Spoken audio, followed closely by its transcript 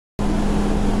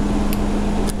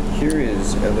Here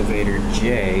is elevator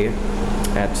J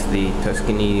at the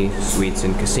Tuscany Suites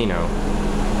and Casino.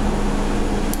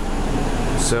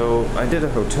 So I did a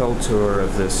hotel tour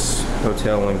of this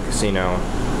hotel and casino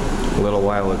a little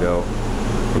while ago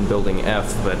in building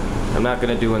F, but I'm not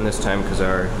going to do one this time because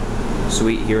our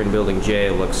suite here in building J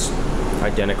looks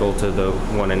identical to the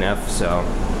one in F, so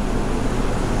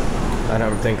I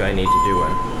don't think I need to do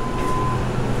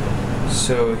one.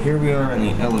 So here we are in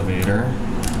the elevator.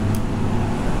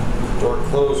 Door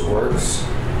close works.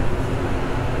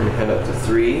 We're gonna head up to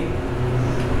 3.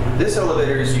 This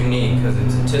elevator is unique because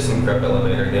it's a ThyssenKrupp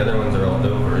elevator. The other ones are all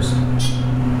Dovers.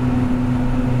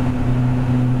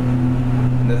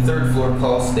 And the 3rd floor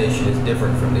call station is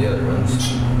different from the other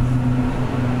ones.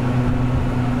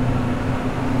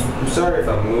 I'm sorry if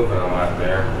I'm moving a lot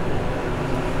there.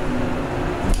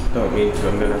 Don't mean to.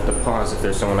 I'm gonna have to pause if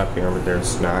there's someone up here, but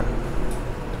there's not.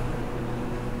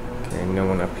 Okay, no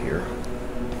one up here.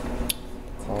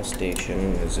 Call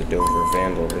station is a Dover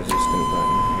Vandal-Resistant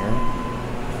button here.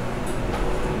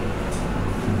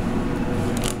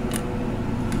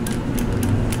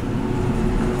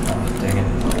 Oh, dang it.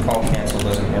 The call cancel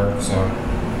doesn't work, so I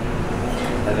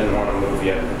didn't want to move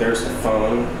yet. But there's the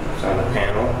phone. It's on the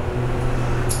panel.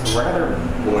 Rather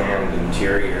bland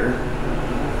interior.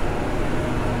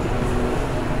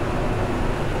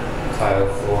 Tile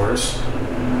floors.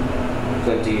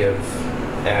 Plenty of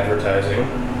advertising.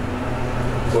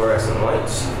 Fluorescent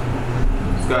lights.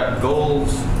 It's got gold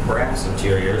brass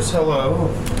interiors. Hello.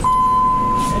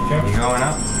 Hey, you going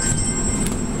up?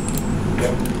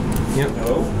 Yep. Yep.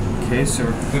 Hello. Okay, so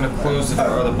we're gonna close the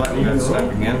door. The button got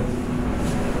stuck again.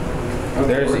 Oh,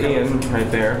 there's Ian right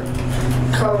there.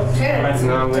 Call cancel.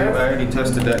 No, I already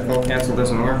tested that. Call cancel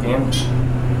doesn't work, Ian.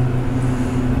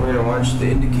 We're gonna watch the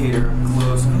indicator up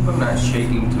close. I hope I'm not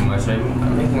shaking too much.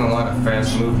 I'm making a lot of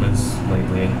fast movements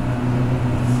lately.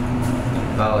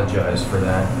 Apologize for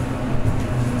that.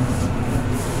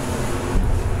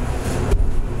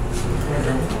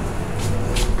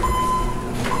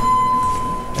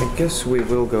 I guess we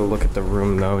will go look at the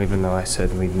room though, even though I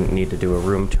said we didn't need to do a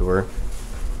room tour.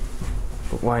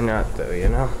 But why not though, you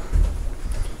know?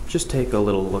 Just take a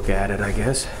little look at it, I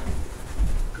guess.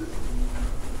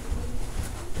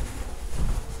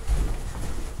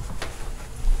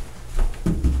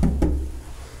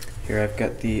 Here I've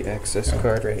got the access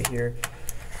card right here.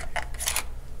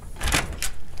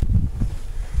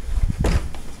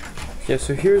 Yeah,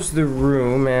 so here's the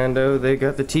room, and they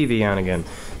got the TV on again.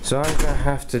 So I'm gonna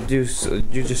have to do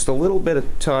just a little bit of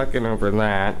talking over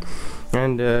that.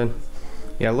 And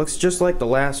yeah, it looks just like the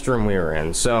last room we were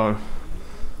in. So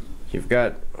you've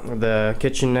got the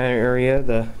kitchen area,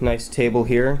 the nice table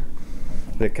here,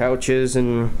 the couches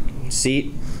and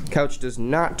seat. Couch does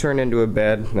not turn into a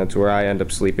bed. That's where I end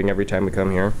up sleeping every time we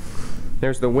come here.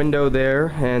 There's the window there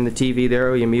and the TV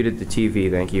there. Oh, you muted the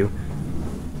TV, thank you.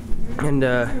 And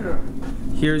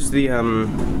here's the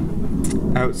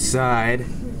outside.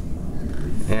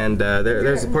 And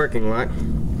there's the parking lot.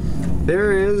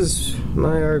 There is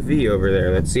my RV over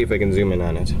there. Let's see if I can zoom in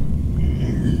on it.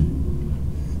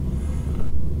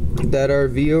 That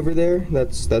RV over there,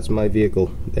 that's my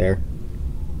vehicle there.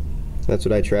 That's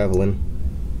what I travel in.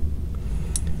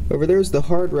 Over there's the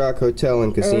Hard Rock Hotel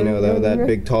and Casino, though, that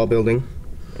big tall building.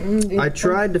 I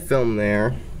tried to film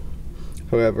there,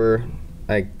 however,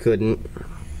 I couldn't.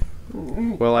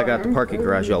 Well, I got the parking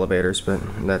garage elevators, but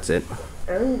that's it.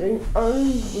 Got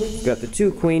the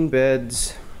 2 queen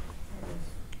beds.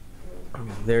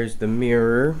 There's the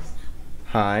mirror.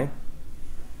 Hi.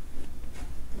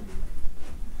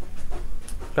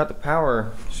 Got the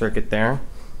power circuit there.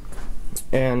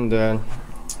 And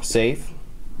safe.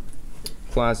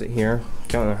 Closet here.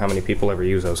 Don't know how many people ever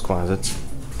use those closets.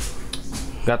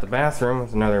 Got the bathroom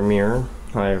with another mirror.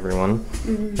 Hi everyone.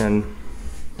 And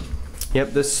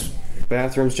yep, this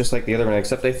bathroom's just like the other one,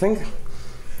 except I think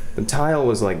the tile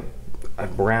was like a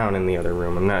brown in the other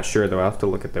room. I'm not sure though. I'll have to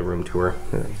look at the room tour.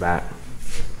 That.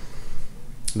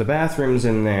 The bathroom's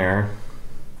in there.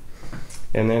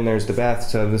 And then there's the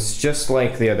bathtub. It's just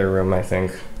like the other room, I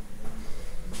think.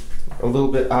 A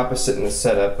little bit opposite in the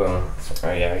setup. Oh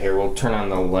yeah, here we'll turn on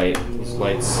the light. These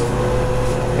lights.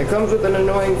 It comes with an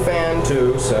annoying fan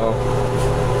too, so.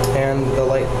 And the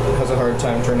light has a hard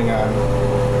time turning on.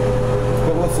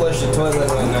 But we'll flush the toilet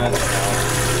when that.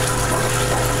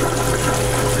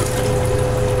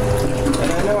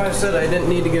 And I know I said I didn't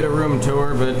need to get a room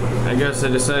tour, but I guess I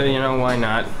decided, you know, why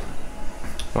not?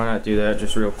 Why not do that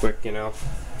just real quick, you know?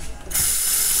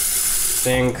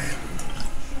 Sink.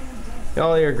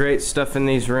 All your great stuff in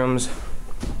these rooms.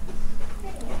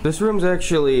 This room's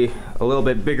actually a little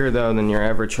bit bigger though than your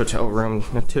average hotel room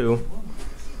too.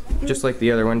 Just like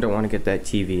the other one, don't want to get that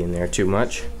TV in there too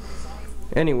much.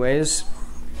 Anyways,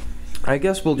 I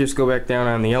guess we'll just go back down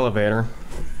on the elevator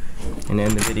and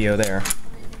end the video there.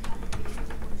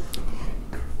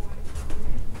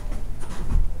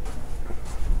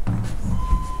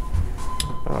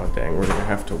 Oh dang, we're gonna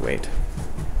have to wait.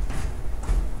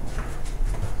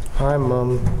 Hi,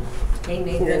 Mom. Hey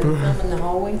Nathan, come in the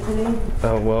hallway today?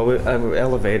 Oh well,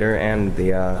 elevator and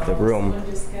the room. Someone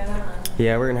just got on.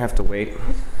 Yeah, we're gonna have to wait.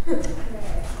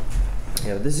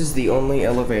 Yeah, this is the only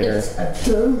elevator. It's a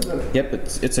Dover. Yep,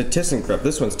 it's a ThyssenKrupp.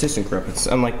 This one's ThyssenKrupp. It's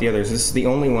unlike the others. This is the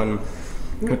only one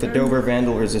with the Dover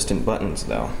Vandal-Resistant buttons,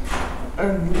 though.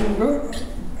 Look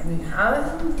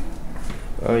behind.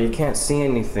 Oh, you can't see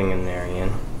anything in there,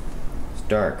 Ian. It's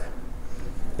dark.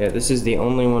 Yeah, this is the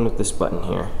only one with this button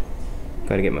here.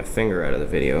 Gotta get my finger out of the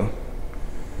video.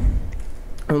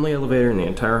 Only elevator in the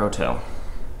entire hotel.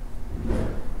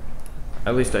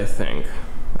 At least I think.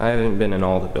 I haven't been in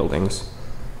all the buildings.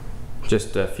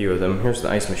 Just a few of them. Here's the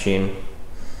ice machine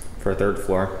for a 3rd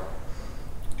floor.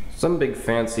 Some big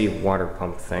fancy water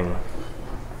pump thing.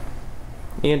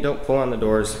 Ian, don't pull on the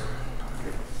doors.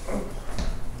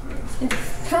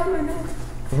 It's coming up.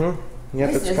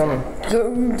 Yep, This it's is coming. a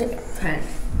good pen.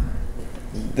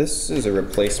 This is a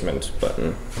replacement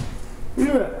button.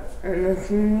 Look, and if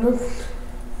you look,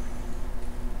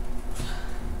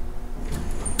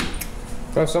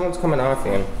 Oh, someone's coming off,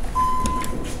 Ian.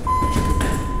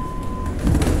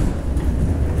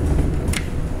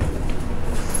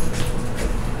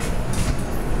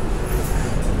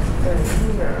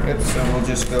 Good, so we'll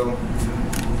just go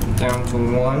down to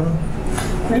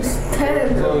 1. this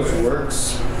pen. Close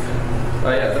works.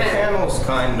 Oh yeah, the panel's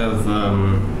kind of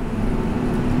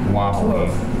wobbly,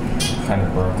 kind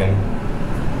of broken.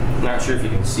 Not sure if you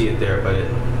can see it there, but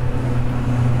it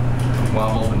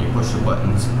wobbles when you push the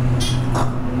buttons.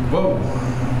 Whoa!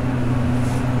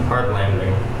 Hard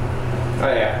landing.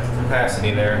 Oh yeah,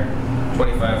 capacity there,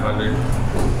 2,500.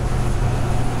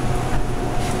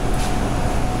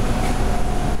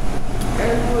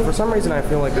 For some reason I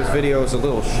feel like this video is a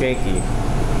little shaky.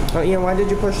 Oh Ian, why did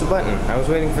you push the button? I was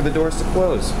waiting for the doors to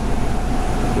close.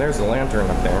 There's the lantern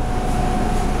up there.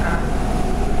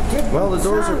 Well, the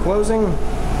doors are closing,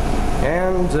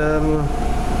 and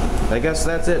I guess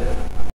that's it.